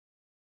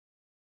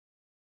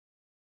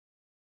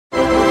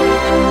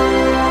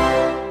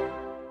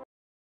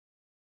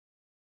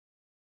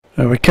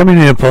Well, we're coming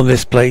in upon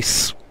this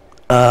place.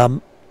 As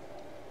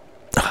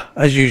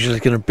usual,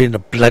 it's going to be in the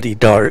bloody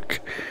dark.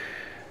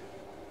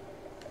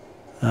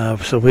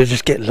 So we'll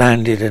just get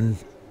landed and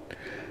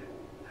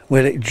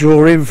we'll let it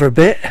draw in for a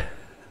bit.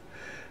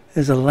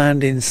 There's a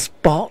landing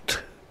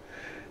spot.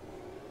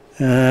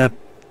 Let's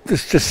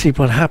just see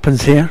what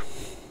happens here.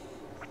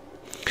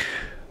 So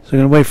I'm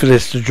going to wait for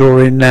this to draw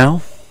in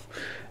now.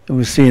 And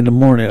we'll see in the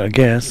morning, I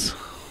guess.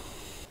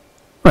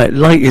 Right,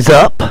 light is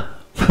up.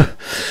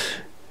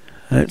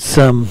 Let's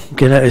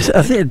get out.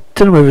 I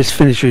don't know whether it's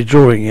finished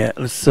redrawing yet.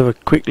 Let's have a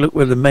quick look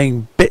where the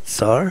main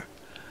bits are.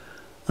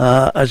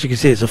 As you can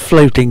see, it's a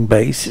floating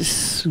base.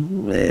 It's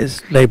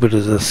labelled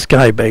as a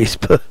sky base,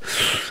 but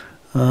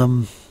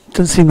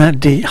doesn't seem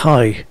that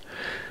high.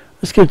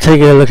 Let's go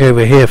take a look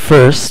over here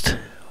first.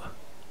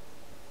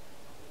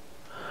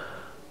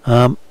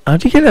 How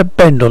do you get that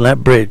bend on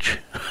that bridge?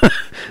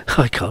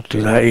 I can't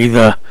do that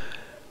either.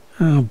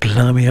 Oh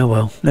blimey! Oh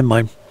well, never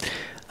mind.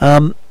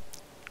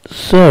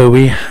 So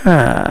we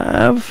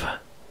have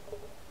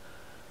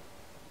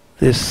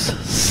this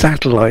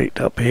satellite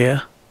up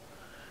here.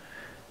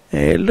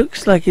 It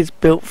looks like it's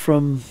built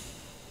from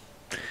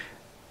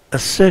a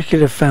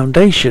circular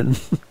foundation.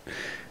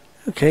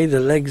 Okay, the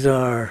legs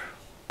are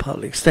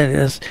partly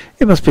extended.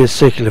 It must be a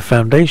circular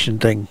foundation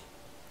thing.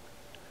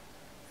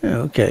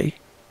 Okay.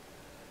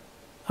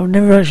 I've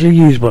never actually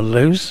used one of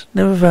those.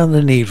 Never found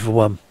the need for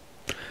one.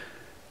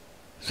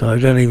 So I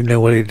don't even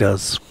know what it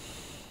does.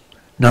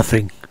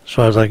 Nothing, as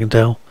far as I can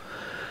tell.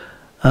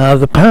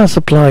 The power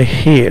supply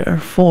here,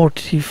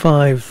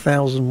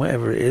 45,000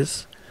 whatever it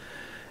is.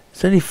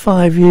 It's only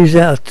 5 used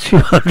out of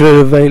 200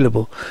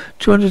 available.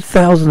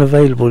 200,000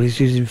 available,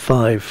 he's using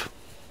 5.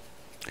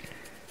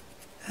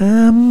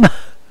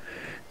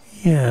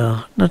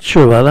 Yeah, not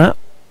sure about that.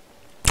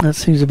 That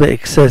seems a bit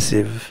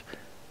excessive.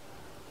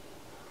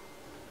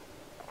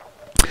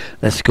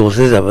 Let's, of course,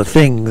 there's other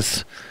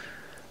things.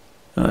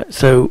 Alright,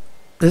 so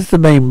this is the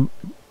main,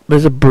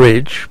 there's a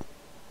bridge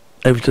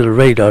over to the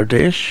radar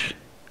dish.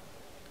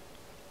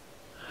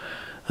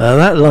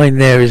 That line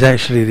there is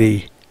actually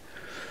the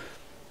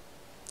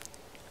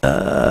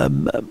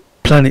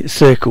planet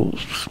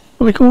circles.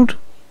 What are they called?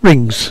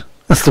 Rings.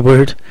 That's the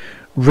word.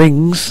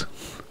 Rings.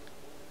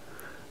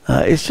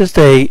 It's just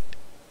a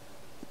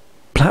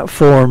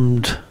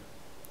platformed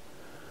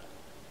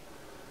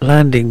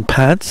landing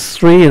pads,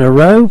 3 in a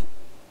row.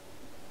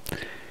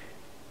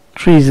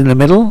 Trees in the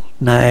middle.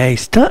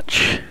 Nice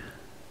touch.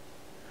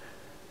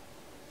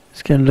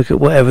 Let's go and look at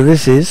whatever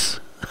this is.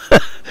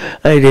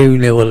 I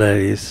don't know what that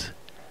is.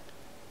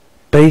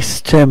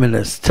 Base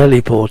terminus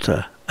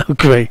teleporter. Oh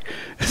great.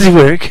 Does it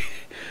work?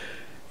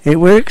 It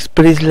works,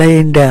 but it's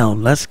laying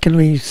down. That's going to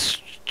be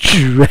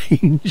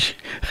strange.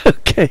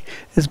 Okay,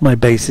 there's my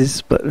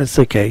bases, but that's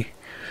okay.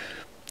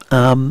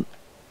 We've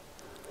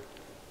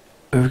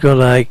got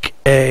like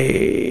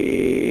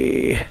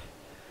a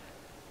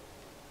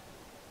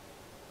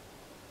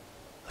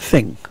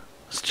thing.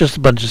 It's just a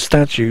bunch of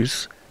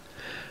statues.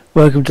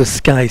 Welcome to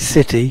Sky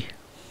City.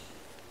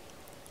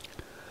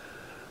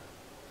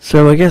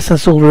 So I guess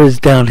that's all there is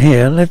down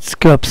here. Let's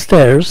go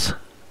upstairs.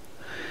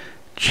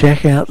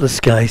 Check out the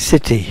Sky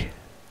City.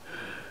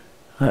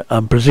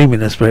 I'm presuming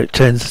that's where it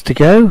tends to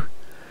go.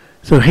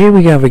 So here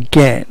we go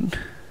again.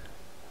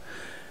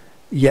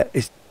 Yeah,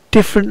 it's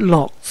different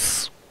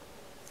lots.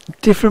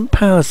 Different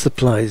power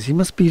supplies. You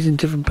must be using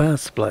different power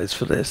supplies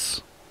for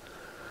this.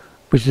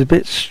 Which is a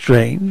bit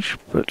strange,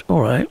 but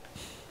alright.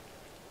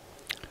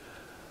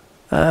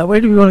 Where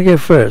do we want to go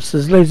first?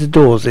 There's loads of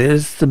doors here.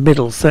 This is the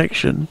middle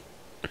section.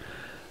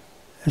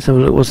 Let's have a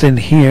look what's in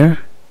here.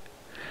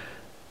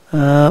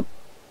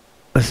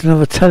 There's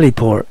another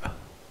teleport.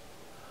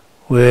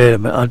 Wait a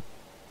minute.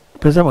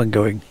 Where's that one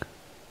going?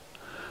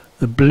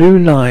 The blue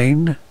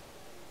line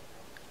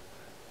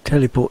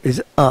teleport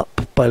is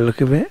up by the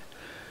look of it.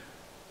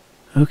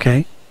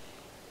 Okay.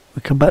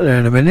 We'll come back there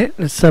in a minute.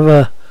 Let's have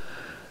a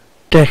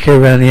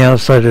deco around the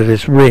outside of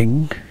this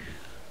ring.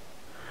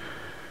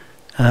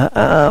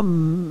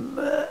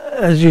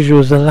 As usual,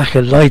 there's a lack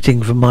of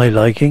lighting for my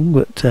liking,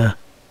 but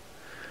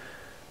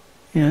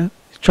you know,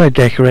 try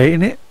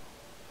decorating it.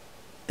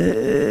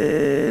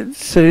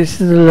 So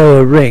this is the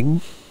lower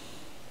ring.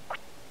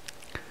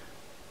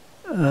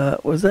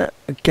 Was that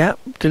a gap?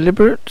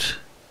 Deliberate?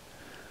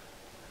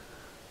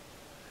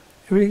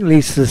 Everything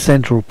leads to the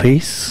central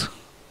piece.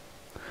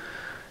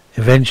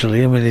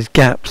 Eventually, I mean, there's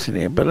gaps in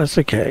here, but that's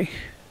okay.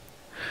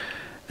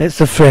 Let's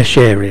the fresh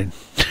air in.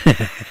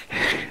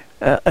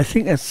 I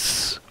think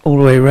that's all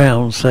the way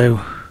around, so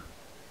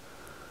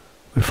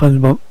we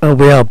find them. Oh,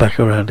 we are back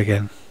around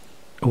again.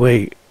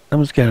 Wait, that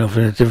one's going off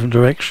in a different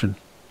direction.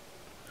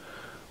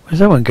 Where's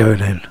that one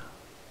going in?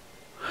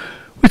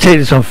 We'll take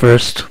this one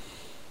first.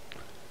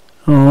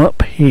 Oh,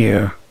 up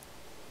here.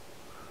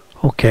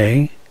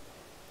 Okay.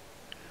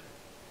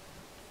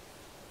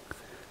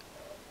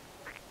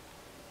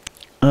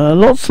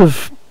 Lots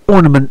of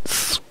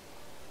ornaments.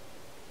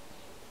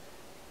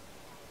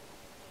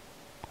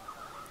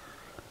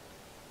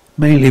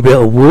 Mainly a bit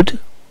of wood.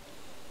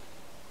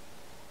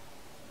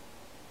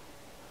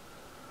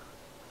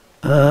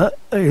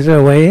 Is there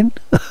a way in?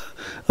 Oh,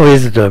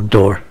 here's the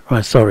door.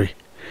 Right, sorry.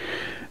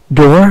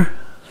 Door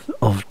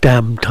of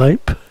dam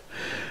type.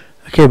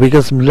 Okay, we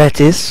got some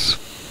lettuce.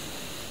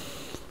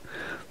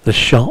 The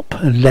shop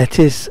and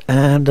lettuce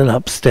and an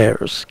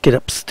upstairs. Get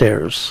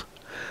upstairs.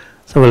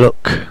 Let's have a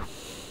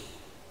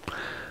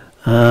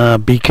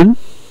look. Beacon.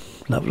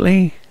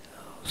 Lovely.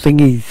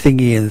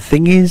 Thingy and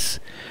thingies.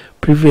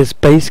 Previous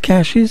base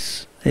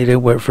caches. They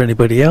don't work for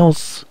anybody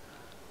else.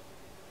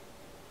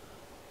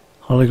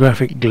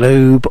 Holographic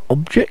globe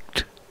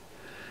object.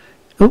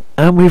 Oh,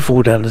 and we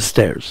fall down the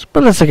stairs.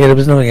 But that's okay, there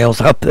was nothing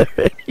else up there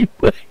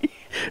anyway.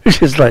 It's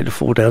just like to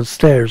fall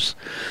downstairs.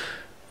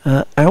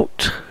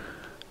 Out.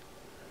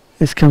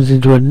 This comes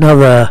into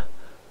another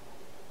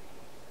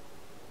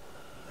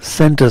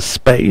center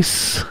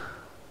space.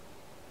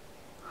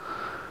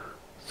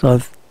 So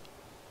I've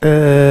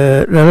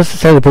now that's the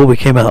teleport we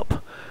came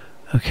up.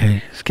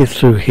 Okay, let's get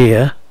through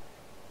here.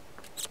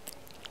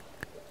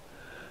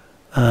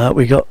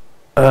 We got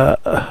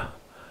a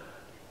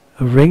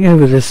ring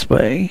over this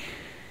way.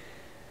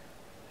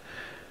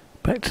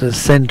 Back to the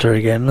center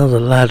again, another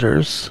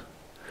ladders.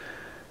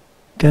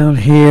 Down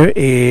here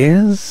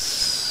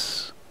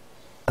is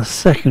a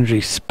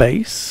secondary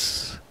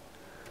space.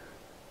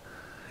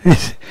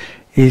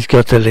 He's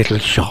got a little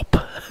shop.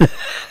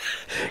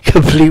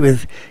 Complete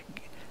with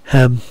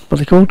what are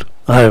they called?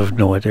 I have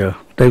no idea.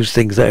 Those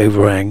things that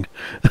overhang.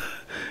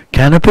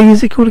 Canopy,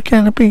 is it called a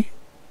canopy?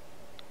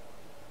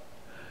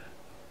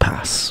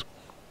 Pass.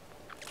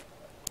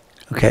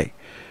 Okay.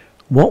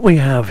 What we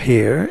have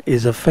here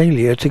is a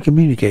failure to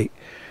communicate.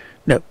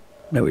 No,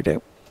 we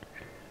don't.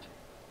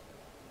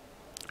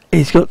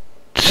 He's got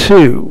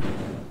two.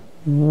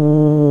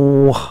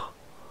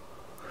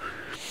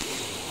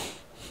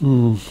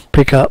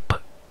 Pick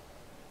up.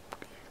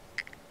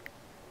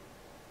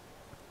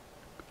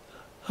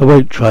 I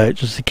won't try it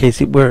just in case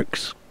it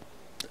works.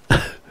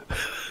 I'll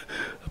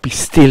be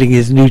stealing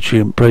his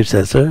nutrient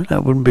processor.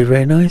 That wouldn't be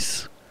very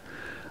nice.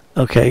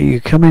 Okay, you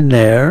come in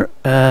there,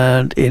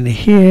 and in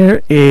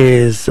here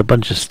is a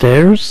bunch of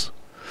stairs.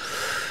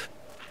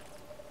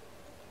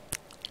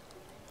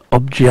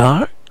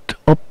 Object,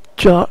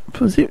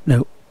 was it?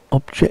 No,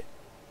 object.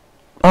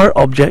 Art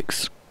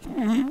objects.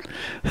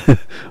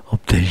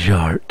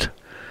 Object.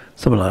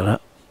 Something like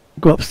that.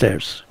 Go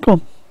upstairs. Go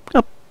on,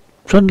 up,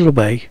 trundle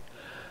away.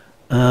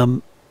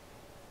 In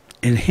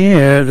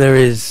here there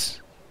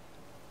is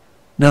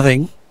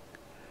nothing.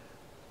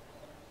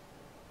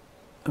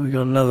 We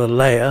got another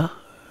layer.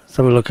 Let's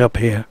have a look up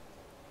here.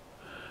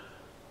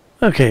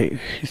 Okay,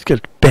 he's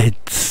got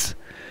beds.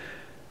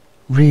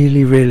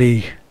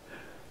 Really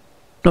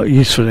not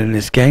useful in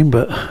this game,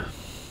 but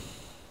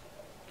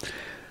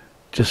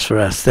just for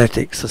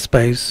aesthetics, I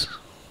suppose.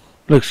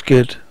 Looks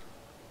good.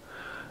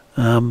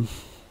 Go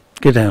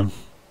down.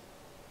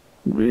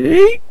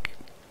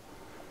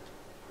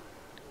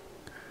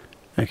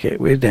 Okay,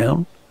 we're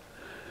down.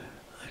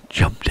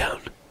 Jump down.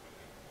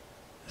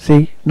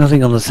 See,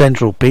 nothing on the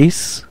central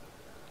piece.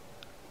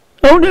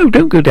 Oh no,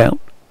 don't go down.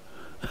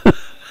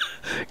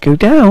 Go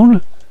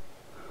down.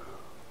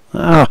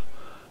 Ah,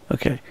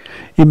 okay.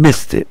 You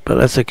missed it, but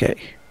that's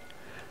okay.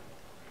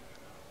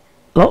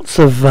 Lots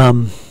of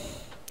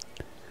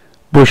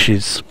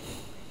bushes.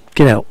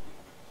 Get out.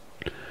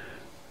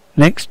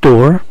 Next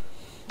door,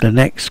 the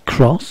next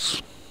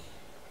cross.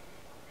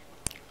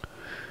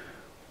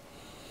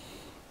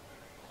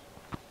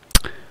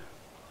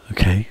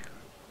 Okay,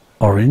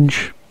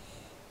 orange.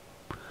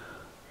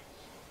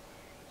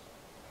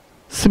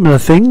 Similar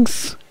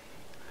things.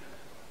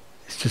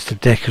 It's just a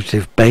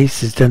decorative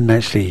base. It doesn't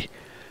actually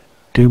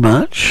do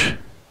much.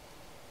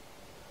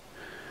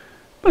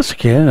 That's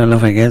okay, I got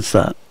nothing against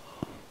that.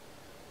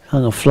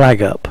 Hung a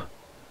flag up.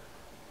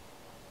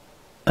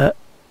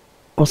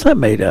 What's that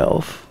made out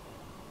of?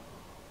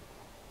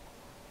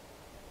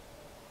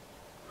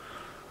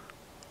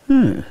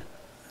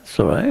 It's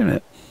alright, isn't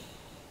it?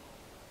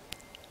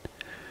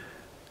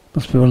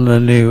 Must be one of the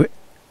new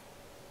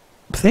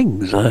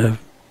things. I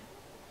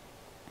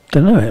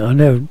don't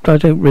know. I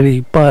don't really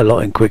buy a lot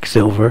in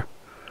Quicksilver.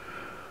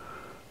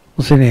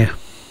 What's in here?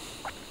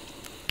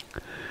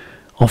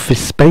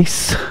 Office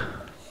space.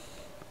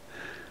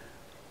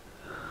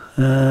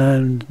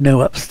 And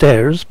no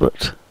upstairs,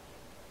 but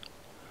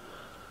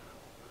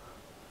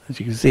as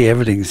you can see,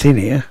 everything's in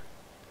here.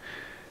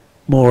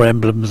 More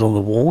emblems on the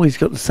wall. He's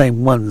got the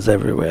same ones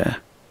everywhere.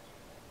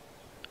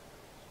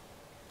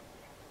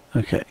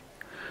 Okay.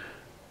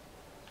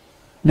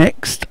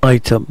 Next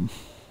item.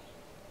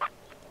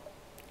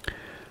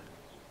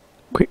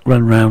 Quick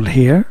run round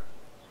here.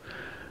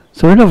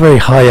 So we're not very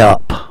high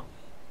up.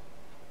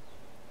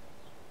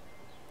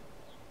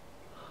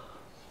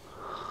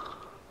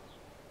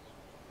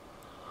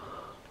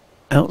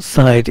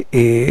 Outside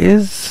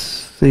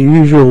is the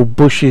usual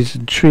bushes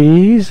and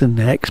trees and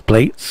hex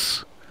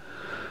plates.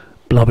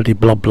 Blobbity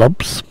blob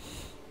blobs.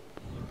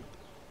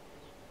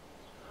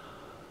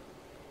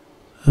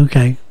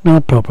 Okay,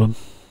 no problem.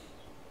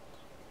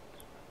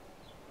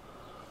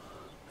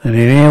 And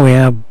in here we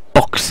have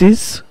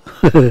boxes.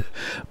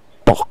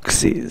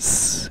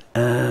 boxes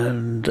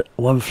and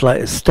one flight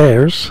of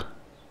stairs,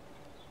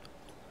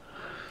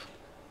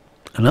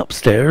 and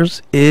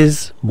upstairs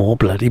is more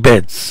bloody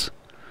beds.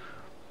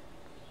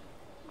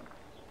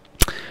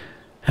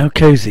 How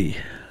cozy.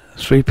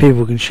 3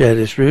 people can share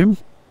this room.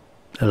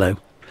 Hello.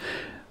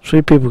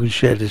 3 people can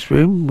share this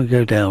room. We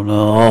go down.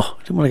 Oh,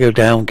 I didn't want to go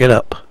down. Get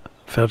up.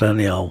 Fell down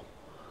the hole.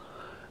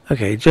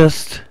 Okay,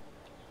 just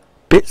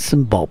bits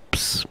and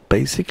bobs,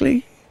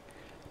 basically.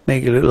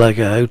 Make it look like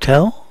a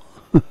hotel.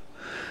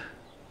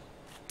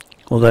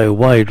 Although,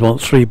 why you'd want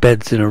 3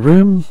 beds in a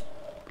room?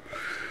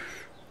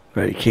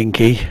 Very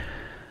kinky.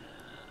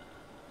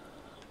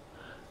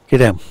 Get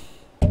down.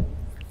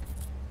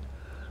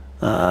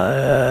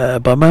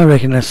 But I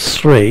reckon that's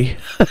 3.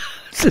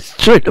 This is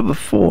tray number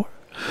 4.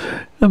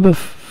 Number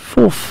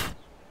 4th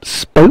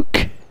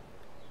spoke.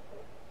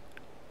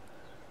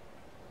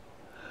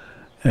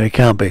 No, it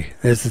can't be.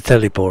 There's the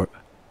teleport.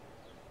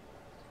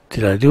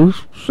 Did I do?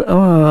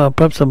 Oh,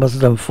 perhaps I must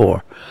have done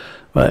 4.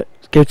 Right,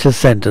 go to the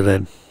centre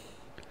then.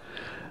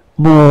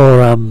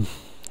 More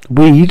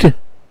weed.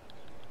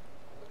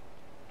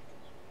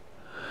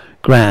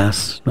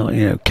 Grass, not,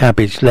 you know,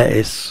 cabbage,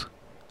 lettuce.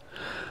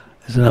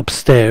 There's an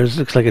upstairs,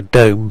 looks like a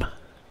dome.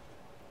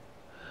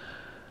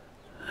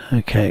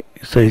 Okay,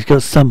 so he's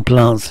got some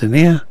plants in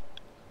here.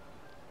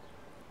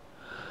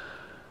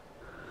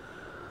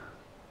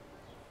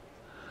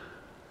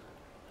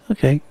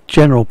 Okay,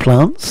 general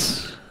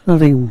plants.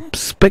 Nothing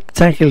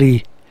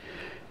spectacularly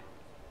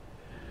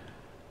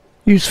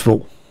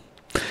useful.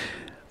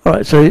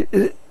 Alright, so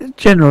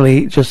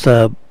generally just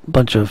a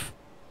bunch of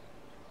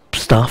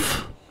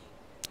stuff.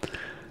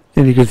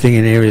 The only good thing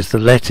in here is the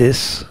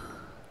lettuce.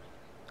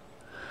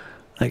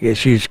 That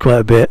gets used quite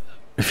a bit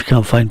if you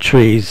can't find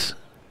trees.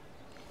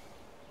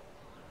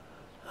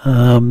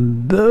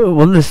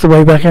 Wasn't this the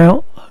way back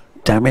out?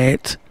 Damn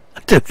it.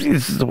 I don't think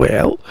this is the way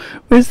out.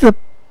 Where's the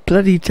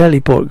bloody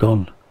teleport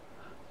gone?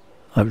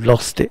 I've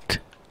lost it.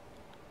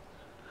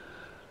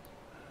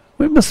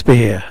 Well, it must be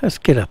here. Let's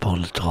get up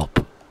on the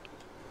top.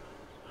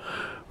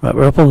 Right,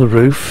 we're up on the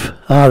roof.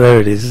 Ah, there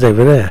it is. It's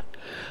over there.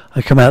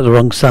 I come out the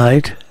wrong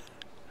side.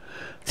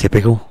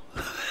 Typical.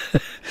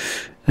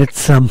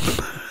 Let's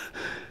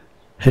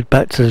head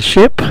back to the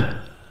ship.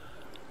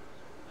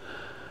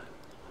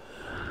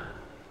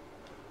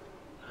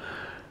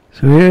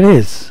 So here it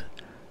is.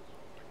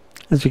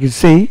 As you can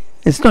see,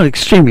 it's not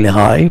extremely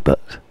high, but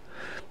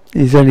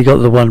he's only got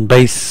the one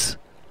base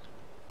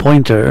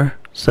pointer,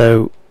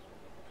 so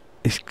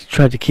he's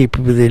tried to keep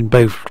it within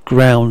both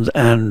ground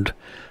and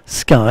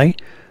sky.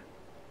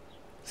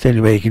 It's the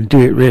only way you can do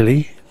it,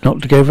 really,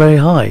 not to go very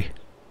high.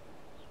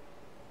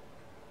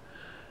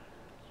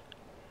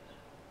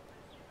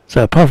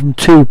 So apart from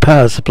 2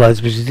 power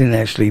supplies, which you didn't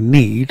actually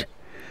need,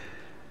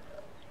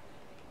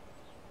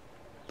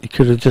 you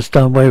could have just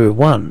done away with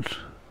 1.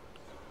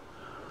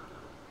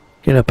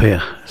 Get up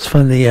here. Let's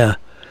find the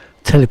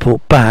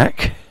teleport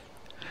back.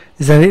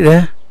 Is that it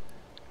there?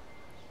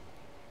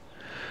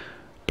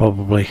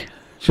 Probably.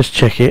 Just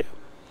check it.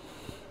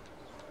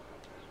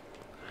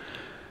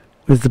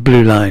 With the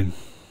blue line.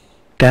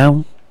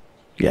 Down?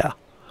 Yeah.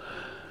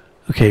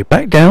 Okay,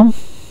 back down.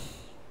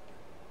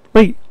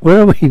 Wait,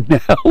 where are we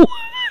now?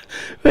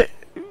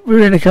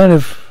 We're in a kind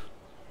of...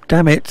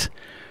 Damn it.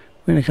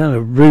 We're in a kind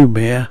of room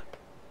here.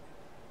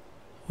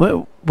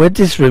 Where'd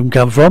this room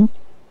come from?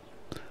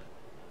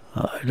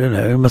 I don't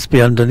know. It must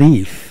be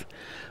underneath.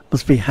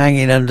 Must be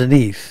hanging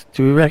underneath.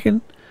 Do we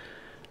reckon?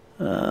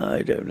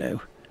 I don't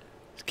know.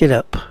 Let's get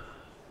up.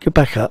 Get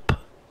back up.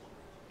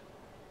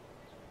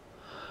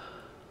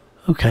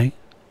 Okay.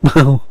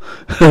 Well,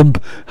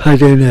 I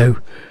don't know.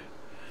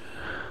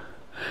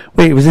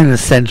 Wait, it was in the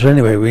centre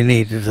anyway. We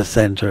needed the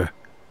centre.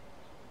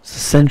 It's the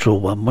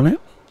central one, wasn't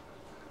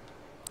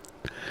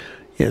it?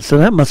 Yeah, so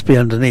that must be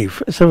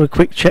underneath. Let's have a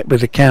quick check with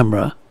the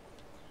camera.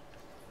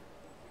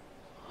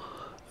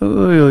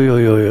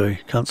 Oi.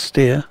 Can't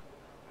steer.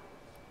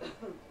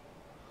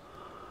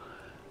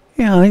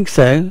 Yeah, I think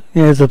so.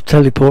 Yeah, there's a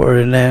teleporter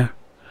in there.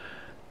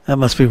 That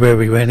must be where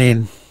we went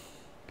in.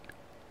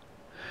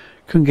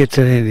 Couldn't get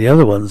to any of the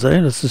other ones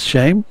though. That's a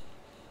shame.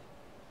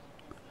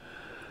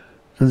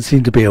 Doesn't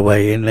seem to be a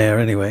way in there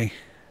anyway.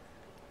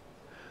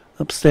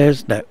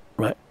 Upstairs? No.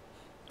 Right.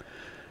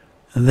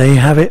 And there you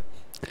have it.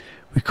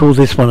 We call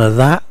this one a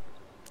that,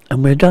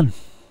 and we're done.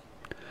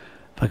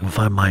 If I can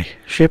find my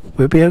ship,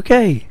 we'll be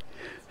okay.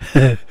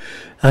 I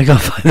can't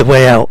find the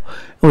way out.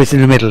 Oh, it's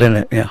in the middle, isn't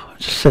it? Yeah, I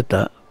just said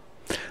that.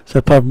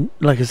 So,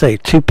 like I say,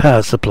 2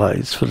 power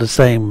supplies for the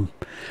same.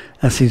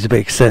 That seems a bit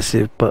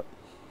excessive, but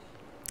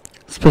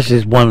especially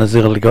as one has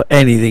only got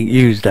anything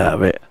used out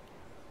of it.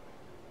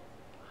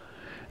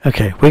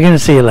 Okay, we're going to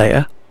see you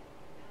later.